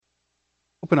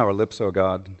Open our lips, O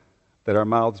God, that our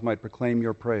mouths might proclaim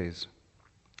your praise.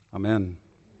 Amen.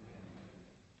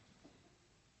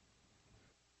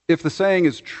 If the saying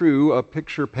is true, a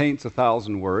picture paints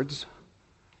 1,000 words,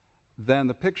 then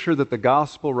the picture that the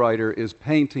gospel writer is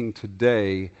painting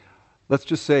today, let's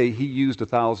just say he used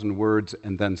 1,000 words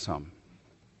and then some.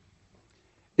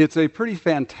 It's a pretty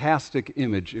fantastic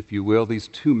image, if you will, these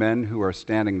two men who are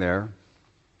standing there.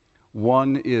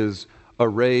 One is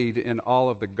arrayed in all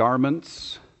of the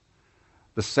garments,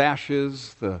 the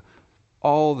sashes,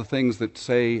 all the things that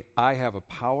say, I have a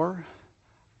power,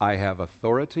 I have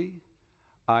authority,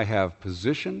 I have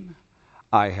position,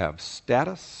 I have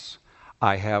status,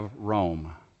 I have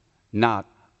Rome, not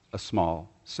a small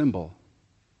symbol.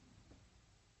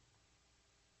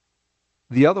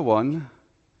 The other one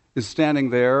is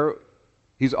standing there.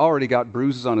 He's already got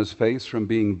bruises on his face from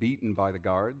being beaten by the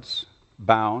guards,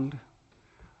 bound,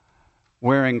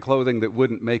 wearing clothing that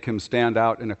wouldn't make him stand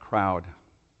out in a crowd.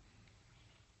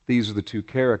 These are the two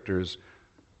characters.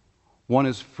 One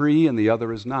is free and the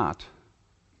other is not.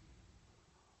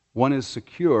 One is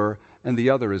secure and the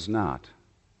other is not.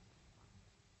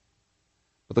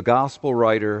 But the gospel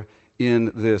writer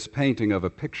in this painting of a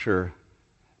picture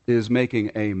is making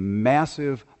a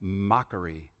massive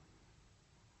mockery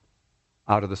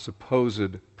out of the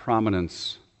supposed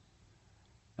prominence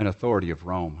and authority of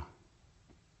Rome.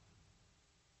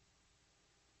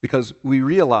 Because we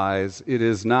realize it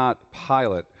is not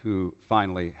Pilate who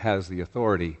finally has the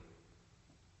authority,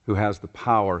 who has the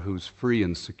power, who's free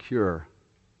and secure.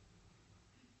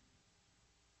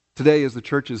 Today is the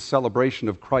church's celebration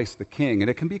of Christ the King, and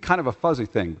it can be kind of a fuzzy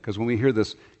thing, because when we hear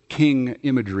this king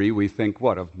imagery, we think,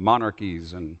 what, of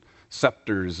monarchies and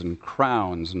scepters and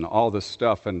crowns and all this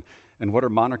stuff, and what are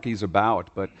monarchies about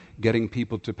but getting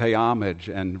people to pay homage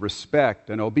and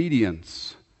respect and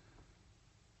obedience?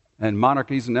 And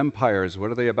monarchies and empires,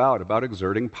 what are they about? About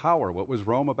exerting power. What was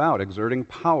Rome about? Exerting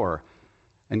power.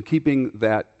 And keeping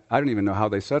that, I don't even know how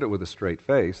they said it with a straight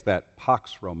face, that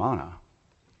Pax Romana.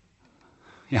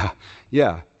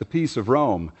 Yeah, the peace of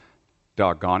Rome,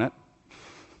 doggone it.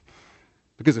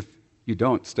 Because if you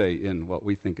don't stay in what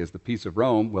we think is the peace of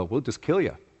Rome, well, we'll just kill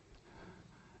you.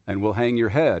 And we'll hang your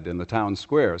head in the town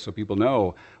square so people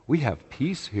know we have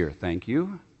peace here, thank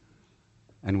you.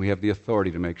 And we have the authority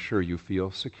to make sure you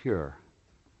feel secure.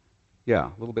 Yeah,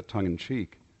 a little bit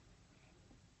tongue-in-cheek.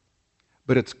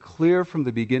 But it's clear from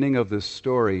the beginning of this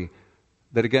story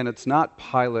that, again, it's not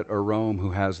Pilate or Rome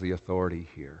who has the authority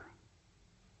here,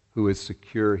 who is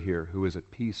secure here, who is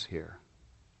at peace here.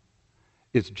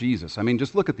 It's Jesus. I mean,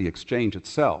 just look at the exchange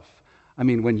itself. I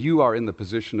mean, when you are in the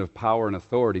position of power and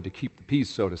authority to keep the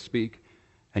peace, so to speak,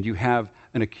 and you have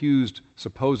an accused,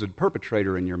 supposed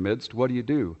perpetrator in your midst, what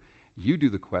do? You do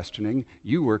the questioning.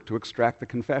 You work to extract the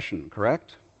confession,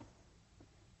 correct?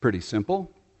 Pretty simple.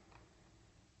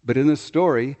 But in this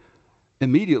story,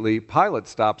 immediately, Pilate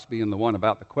stops being the one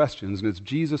about the questions, and it's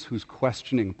Jesus who's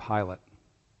questioning Pilate.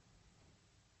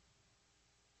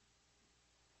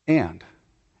 And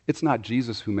it's not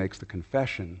Jesus who makes the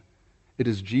confession. It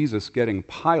is Jesus getting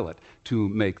Pilate to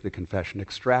make the confession,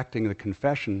 extracting the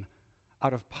confession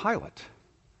out of Pilate.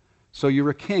 So you're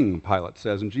a king, Pilate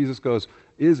says, and Jesus goes,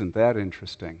 isn't that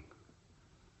interesting?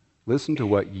 Listen to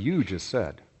what you just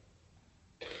said.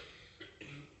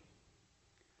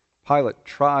 Pilate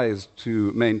tries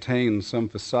to maintain some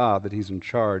facade that he's in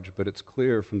charge, but it's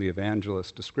clear from the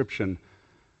evangelist's description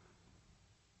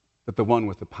that the one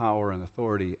with the power and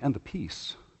authority and the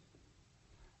peace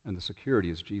and the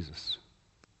security is Jesus.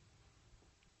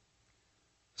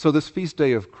 So this feast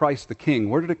day of Christ the King,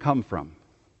 where did it come from?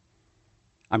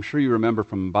 I'm sure you remember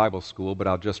from Bible school, but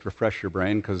I'll just refresh your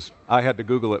brain because I had to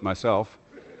Google it myself.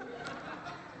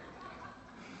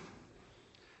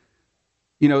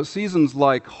 You know, seasons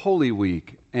like Holy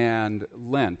Week and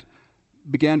Lent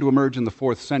began to emerge in the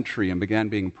 4th century and began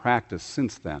being practiced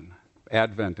since then.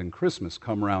 Advent and Christmas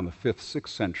come around the 5th, 6th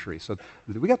century. So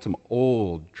we got some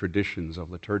old traditions of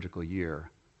liturgical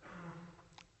year.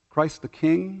 Christ the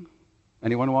King,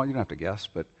 anyone want? You don't have to guess,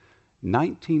 but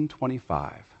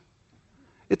 1925.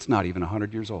 It's not even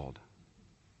 100 years old.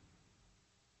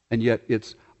 And yet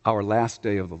it's our last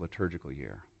day of the liturgical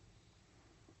year.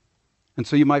 And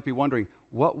so you might be wondering,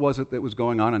 what was it that was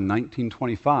going on in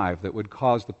 1925 that would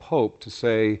cause the Pope to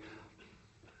say,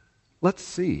 let's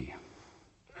see,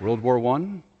 World War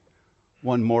I?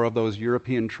 One more of those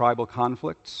European tribal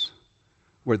conflicts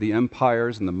where the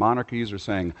empires and the monarchies are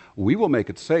saying, we will make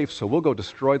it safe, so we'll go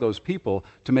destroy those people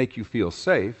to make you feel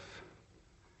safe.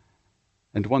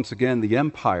 And once again, the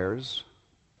empires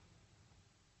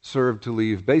served to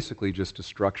leave basically just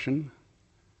destruction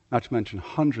not to mention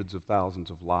hundreds of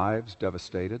thousands of lives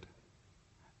devastated,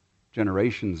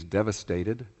 generations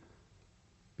devastated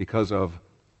because of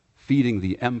feeding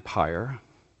the empire,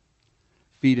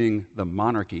 feeding the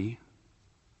monarchy.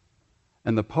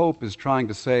 And the Pope is trying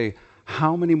to say,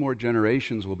 how many more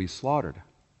generations will be slaughtered?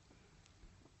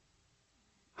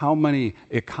 How many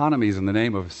economies, in the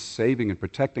name of saving and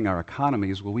protecting our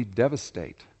economies, will we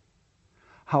devastate?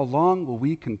 How long will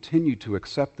we continue to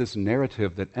accept this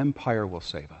narrative that empire will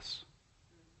save us?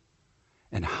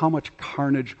 And how much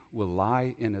carnage will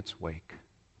lie in its wake?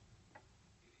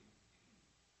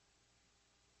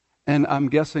 And I'm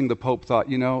guessing the Pope thought,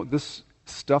 this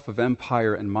stuff of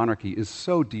empire and monarchy is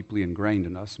so deeply ingrained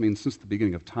in us. I mean, since the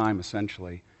beginning of time,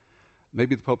 essentially.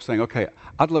 Maybe the Pope's saying, okay,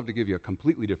 I'd love to give you a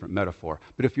completely different metaphor,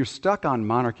 but if you're stuck on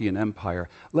monarchy and empire,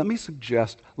 let me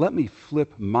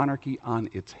flip monarchy on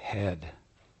its head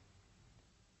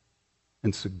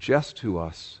and suggest to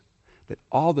us that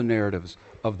all the narratives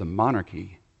of the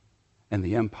monarchy and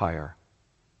the empire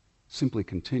simply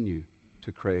continue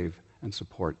to crave and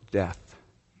support death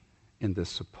in this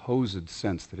supposed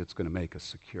sense that it's going to make us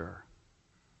secure.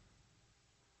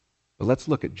 But let's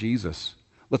look at Jesus.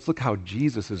 Let's look how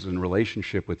Jesus is in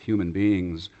relationship with human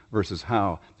beings versus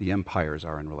how the empires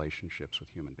are in relationships with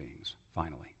human beings,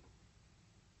 finally.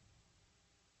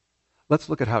 Let's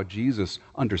look at how Jesus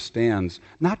understands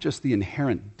not just the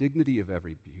inherent dignity of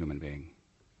every human being,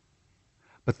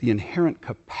 but the inherent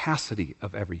capacity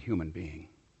of every human being.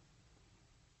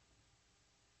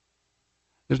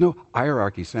 There's no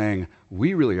hierarchy saying,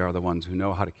 we really are the ones who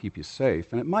know how to keep you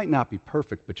safe. And it might not be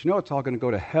perfect, but it's all going to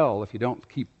go to hell if you don't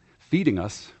keep feeding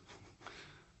us.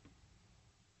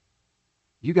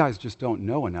 You guys just don't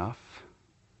know enough.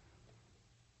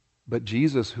 But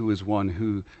Jesus, who is one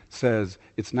who says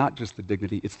it's not just the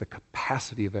dignity, it's the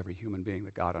capacity of every human being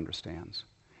that God understands.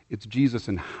 It's Jesus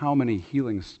in how many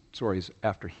healing stories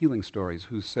after healing stories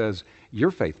who says, your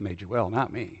faith made you well,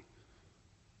 not me.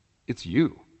 It's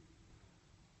you.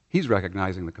 He's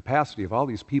recognizing the capacity of all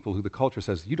these people who the culture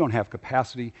says, you don't have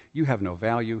capacity, you have no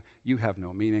value, you have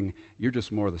no meaning, you're just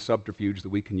more the subterfuge that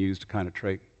we can use to kind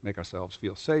of make ourselves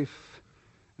feel safe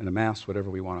and amass whatever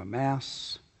we want to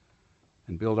amass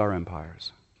and build our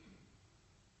empires.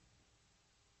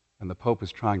 And the Pope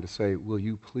is trying to say, will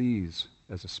you please,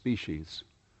 as a species,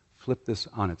 flip this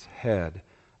on its head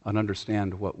and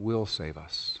understand what will save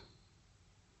us?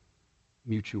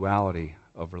 Mutuality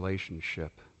of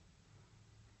relationship.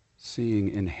 Seeing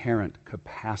inherent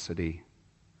capacity,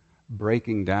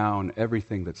 breaking down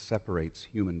everything that separates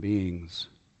human beings.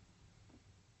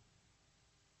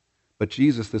 But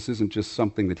Jesus, this isn't just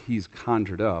something that he's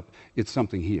conjured up, it's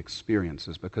something he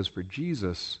experiences, because for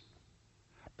Jesus,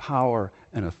 power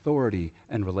and authority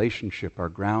and relationship are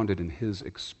grounded in his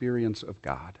experience of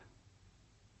God.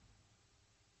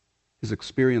 His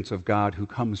experience of God who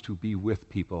comes to be with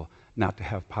people, not to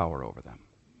have power over them.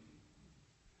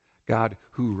 God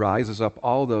who rises up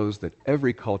all those that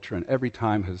every culture and every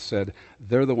time has said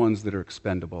they're the ones that are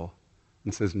expendable,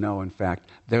 and says, no, in fact,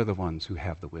 they're the ones who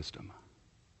have the wisdom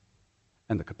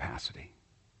and the capacity.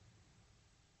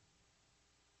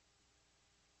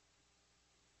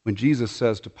 When Jesus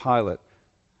says to Pilate,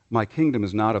 my kingdom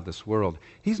is not of this world,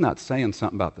 he's not saying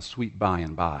something about the sweet by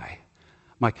and by.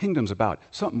 My kingdom's about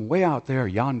something way out there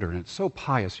yonder, and it's so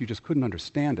pious you just couldn't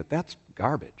understand it. That's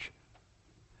garbage.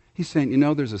 He's saying,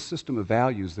 there's a system of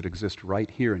values that exist right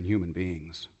here in human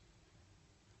beings.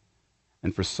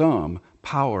 And for some,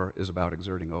 power is about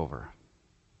exerting over.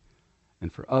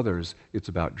 And for others, it's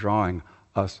about drawing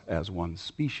us as one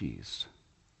species,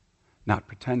 not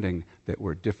pretending that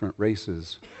we're different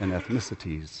races and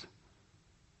ethnicities.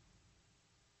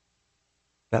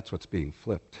 That's what's being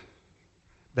flipped.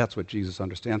 That's what Jesus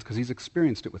understands, because he's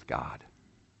experienced it with God.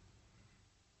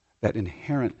 That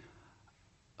inherent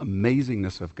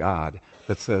amazingness of God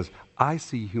that says, I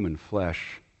see human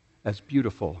flesh as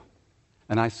beautiful,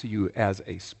 and I see you as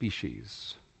a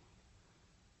species,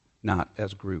 not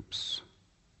as groups.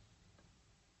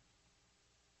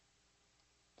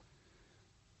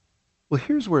 Well,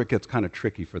 here's where it gets kind of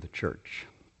tricky for the church,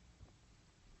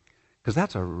 because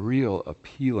that's a real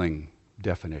appealing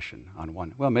definition on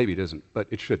one. Well, maybe it isn't, but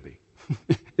it should be.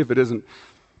 If it isn't,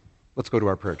 let's go to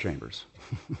our prayer chambers.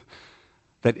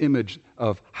 That image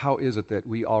of how is it that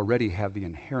we already have the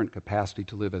inherent capacity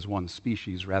to live as one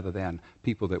species rather than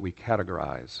people that we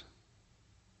categorize.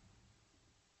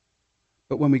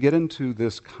 But when we get into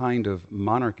this kind of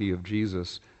monarchy of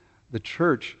Jesus, the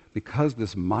church, because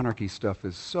this monarchy stuff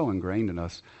is so ingrained in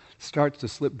us, starts to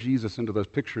slip Jesus into those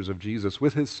pictures of Jesus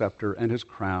with his scepter and his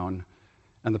crown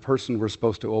and the person we're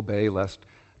supposed to obey lest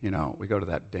We go to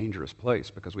that dangerous place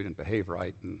because we didn't behave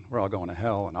right and we're all going to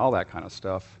hell and all that kind of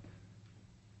stuff.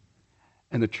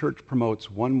 And the church promotes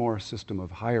one more system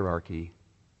of hierarchy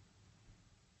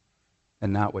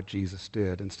and not what Jesus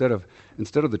did. Instead of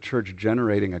the church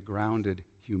generating a grounded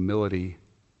humility,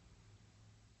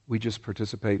 we just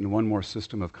participate in one more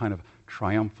system of kind of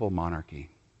triumphal monarchy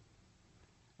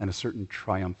and a certain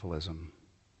triumphalism.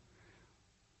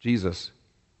 Jesus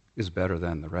is better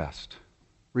than the rest,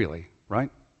 really, right?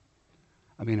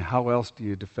 I mean, how else do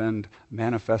you defend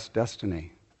manifest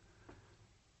destiny?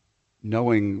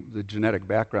 Knowing the genetic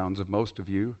backgrounds of most of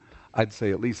you, I'd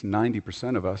say at least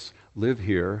 90% of us live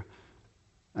here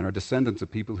and are descendants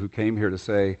of people who came here to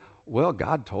say, well,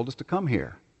 God told us to come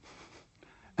here.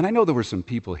 And I know there were some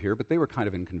people here, but they were kind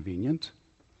of inconvenient.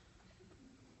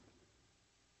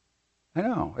 I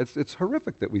know. It's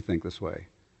horrific that we think this way.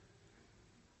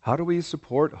 How do we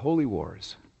support holy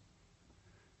wars?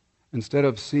 Instead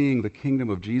of seeing the kingdom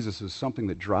of Jesus as something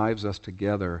that drives us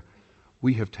together,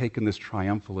 we have taken this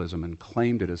triumphalism and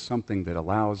claimed it as something that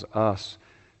allows us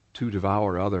to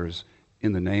devour others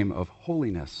in the name of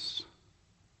holiness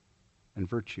and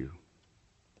virtue.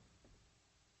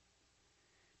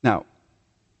 Now,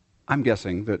 I'm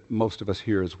guessing that most of us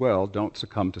here as well don't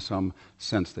succumb to some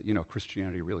sense that,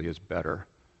 Christianity really is better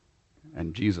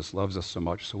and Jesus loves us so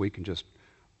much so we can just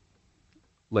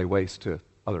lay waste to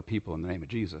other people in the name of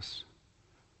Jesus.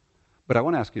 But I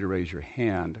want to ask you to raise your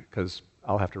hand because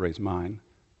I'll have to raise mine.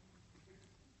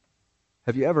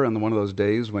 Have you ever, on one of those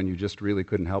days when you just really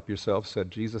couldn't help yourself, said,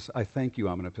 Jesus, I thank you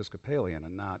I'm an Episcopalian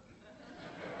and not...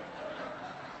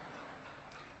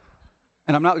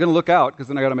 And I'm not going to look out because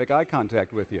then I got to make eye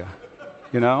contact with you,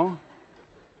 And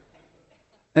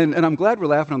I'm glad we're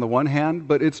laughing on the one hand,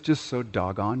 but it's just so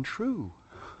doggone true,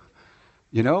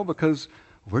 because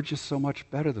we're just so much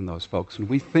better than those folks, and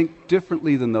we think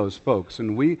differently than those folks,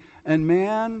 and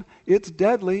man, it's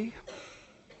deadly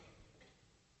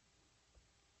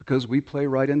because we play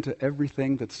right into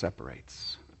everything that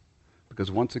separates.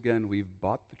 Because once again, we've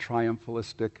bought the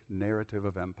triumphalistic narrative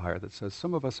of empire that says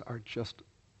some of us are just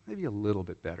maybe a little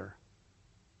bit better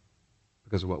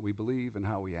because of what we believe and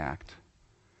how we act.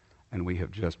 And we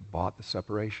have just bought the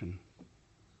separation.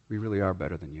 We really are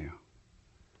better than you.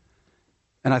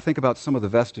 And I think about some of the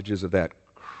vestiges of that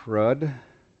crud.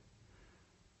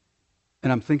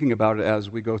 And I'm thinking about it as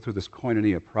we go through this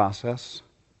koinonia process.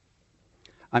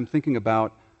 I'm thinking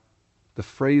about the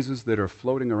phrases that are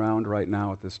floating around right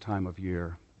now at this time of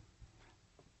year.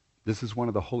 This is one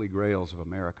of the holy grails of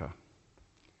America.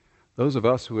 Those of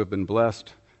us who have been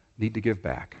blessed need to give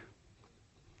back.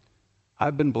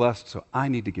 I've been blessed, so I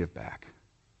need to give back.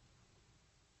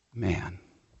 Man,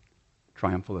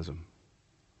 triumphalism.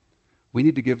 We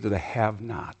need to give to the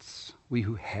have-nots, we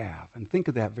who have, and think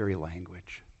of that very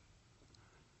language.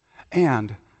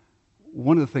 And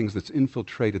one of the things that's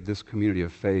infiltrated this community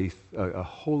of faith, a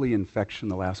holy infection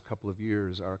the last couple of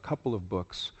years, are a couple of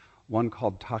books, one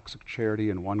called Toxic Charity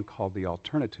and one called The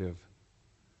Alternative,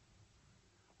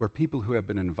 where people who have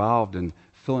been involved in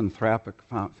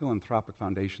philanthropic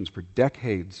foundations for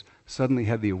decades suddenly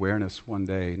had the awareness one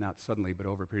day, not suddenly, but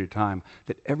over a period of time,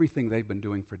 that everything they've been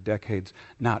doing for decades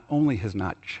not only has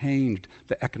not changed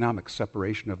the economic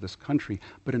separation of this country,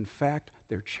 but in fact,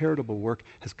 their charitable work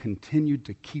has continued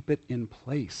to keep it in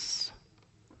place.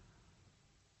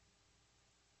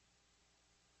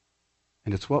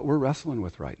 And it's what we're wrestling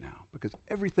with right now, because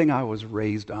everything I was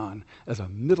raised on as a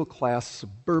middle-class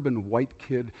suburban white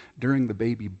kid during the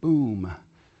baby boom,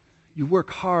 you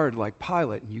work hard like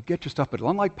Pilate and you get your stuff, but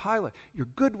unlike Pilate, you're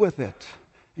good with it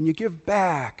and you give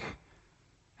back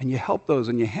and you help those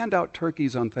and you hand out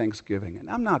turkeys on Thanksgiving. And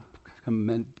I'm not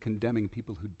condemning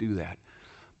people who do that,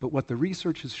 but what the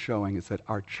research is showing is that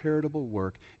our charitable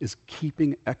work is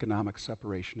keeping economic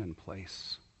separation in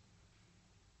place.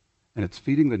 And it's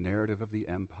feeding the narrative of the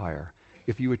empire.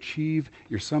 If you achieve,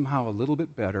 you're somehow a little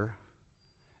bit better,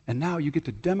 and now you get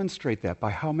to demonstrate that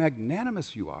by how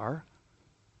magnanimous you are,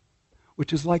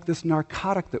 which is like this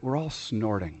narcotic that we're all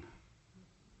snorting,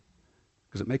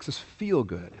 because it makes us feel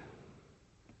good.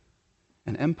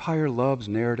 And empire loves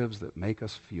narratives that make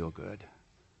us feel good.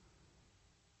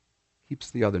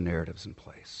 Keeps the other narratives in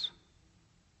place.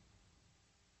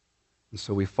 And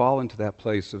so we fall into that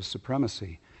place of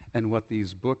supremacy. And what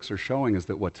these books are showing is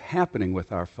that what's happening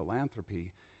with our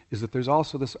philanthropy is that there's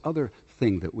also this other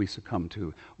thing that we succumb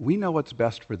to. We know what's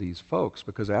best for these folks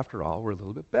because, after all, we're a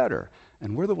little bit better.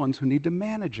 And we're the ones who need to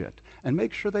manage it and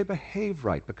make sure they behave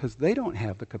right because they don't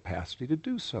have the capacity to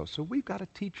do so. So we've got to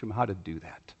teach them how to do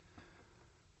that.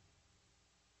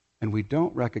 And we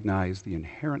don't recognize the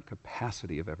inherent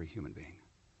capacity of every human being.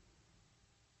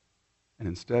 and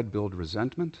instead build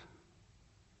resentment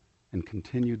and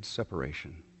continued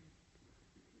separation.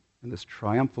 And this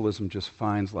triumphalism just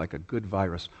finds, like a good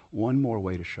virus, one more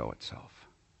way to show itself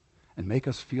and make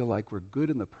us feel like we're good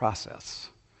in the process.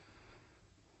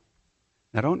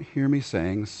 Now, don't hear me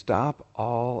saying stop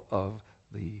all of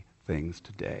the things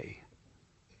today.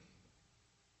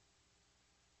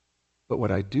 But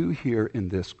what I do hear in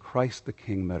this Christ the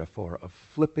King metaphor of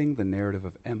flipping the narrative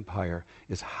of empire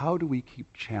is, how do we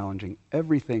keep challenging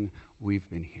everything we've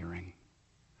been hearing?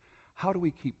 How do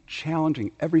we keep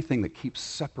challenging everything that keeps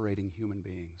separating human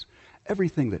beings?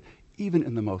 Everything that, even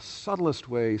in the most subtlest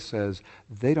way, says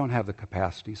they don't have the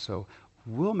capacity, so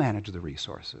we'll manage the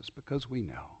resources because we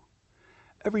know.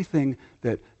 Everything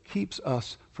that keeps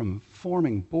us from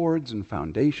forming boards and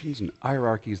foundations and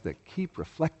hierarchies that keep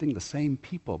reflecting the same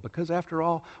people, because after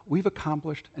all, we've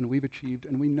accomplished and we've achieved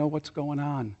and we know what's going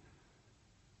on.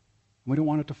 We don't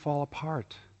want it to fall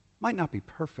apart. Might not be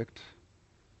perfect.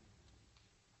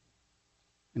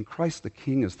 And Christ the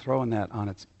King is throwing that on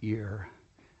its ear.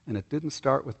 And it didn't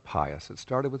start with Pius. It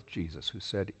started with Jesus, who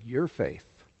said, your faith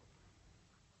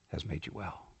has made you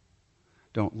well.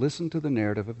 Don't listen to the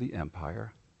narrative of the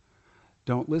empire.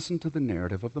 Don't listen to the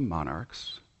narrative of the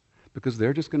monarchs, because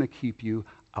they're just going to keep you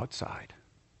outside.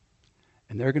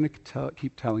 And they're going to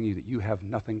keep telling you that you have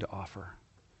nothing to offer,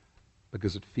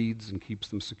 because it feeds and keeps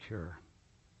them secure.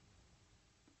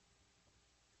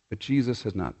 But Jesus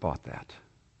has not bought that,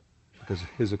 because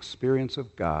his experience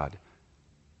of God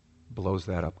blows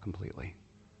that up completely.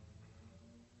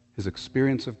 His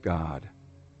experience of God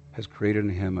has created in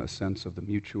him a sense of the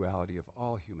mutuality of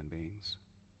all human beings.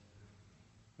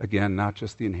 Again, not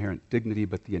just the inherent dignity,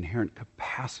 but the inherent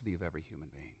capacity of every human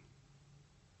being.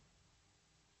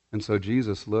 And so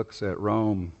Jesus looks at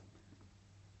Rome,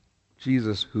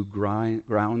 Jesus who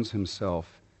grounds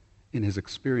himself in his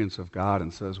experience of God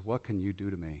and says, what can you do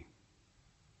to me?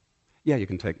 Yeah, you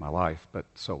can take my life, but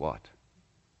so what?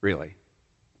 Really?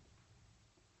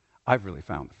 I've really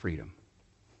found the freedom.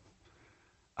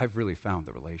 I've really found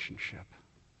the relationship.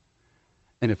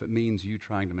 And if it means you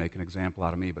trying to make an example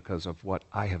out of me because of what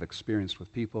I have experienced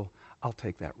with people, I'll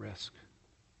take that risk.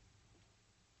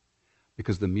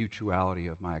 Because the mutuality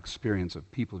of my experience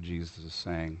of people, Jesus is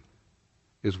saying,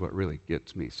 is what really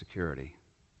gets me security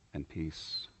and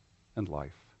peace and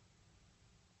life.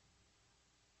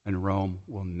 And Rome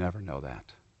will never know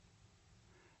that.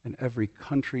 And every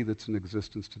country that's in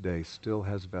existence today still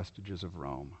has vestiges of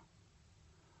Rome.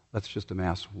 Let's just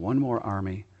amass one more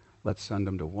army. Let's send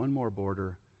them to one more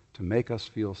border to make us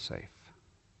feel safe.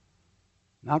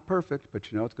 Not perfect,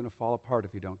 but you know it's going to fall apart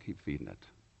if you don't keep feeding it.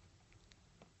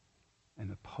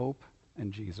 And the Pope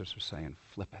and Jesus are saying,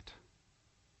 flip it.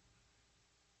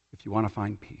 If you want to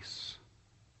find peace,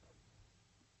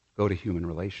 go to human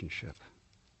relationship.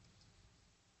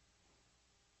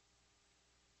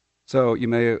 So you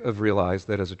may have realized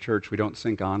that as a church we don't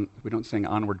sing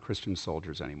Onward Christian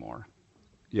Soldiers anymore.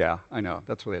 Yeah, I know.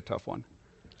 That's really a tough one.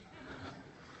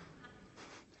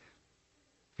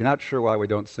 If you're not sure why we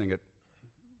don't sing it,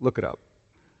 look it up.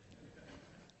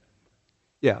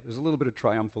 Yeah, there's a little bit of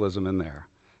triumphalism in there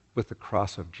with the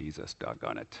cross of Jesus,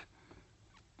 doggone it.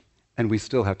 And we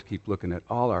still have to keep looking at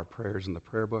all our prayers in the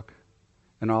prayer book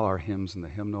and all our hymns in the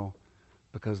hymnal,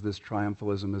 because this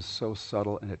triumphalism is so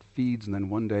subtle and it feeds, and then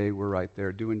one day we're right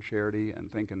there doing charity and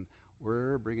thinking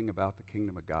we're bringing about the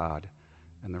kingdom of God.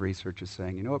 And the research is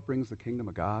saying, you know what brings the kingdom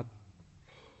of God?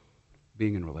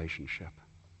 Being in relationship.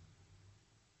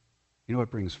 You know what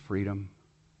brings freedom?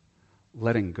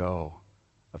 Letting go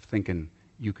of thinking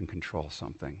you can control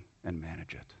something and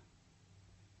manage it.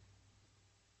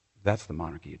 That's the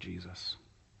monarchy of Jesus.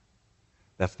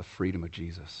 That's the freedom of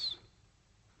Jesus.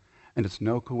 And it's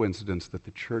no coincidence that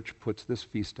the church puts this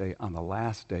feast day on the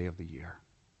last day of the year.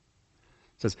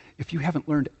 It says, if you haven't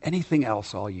learned anything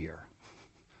else all year,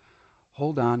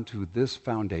 hold on to this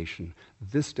foundation,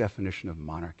 this definition of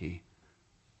monarchy,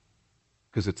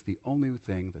 because it's the only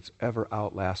thing that's ever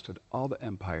outlasted all the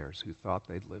empires who thought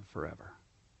they'd live forever.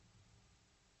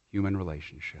 Human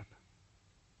relationship.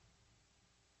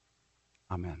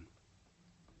 Amen.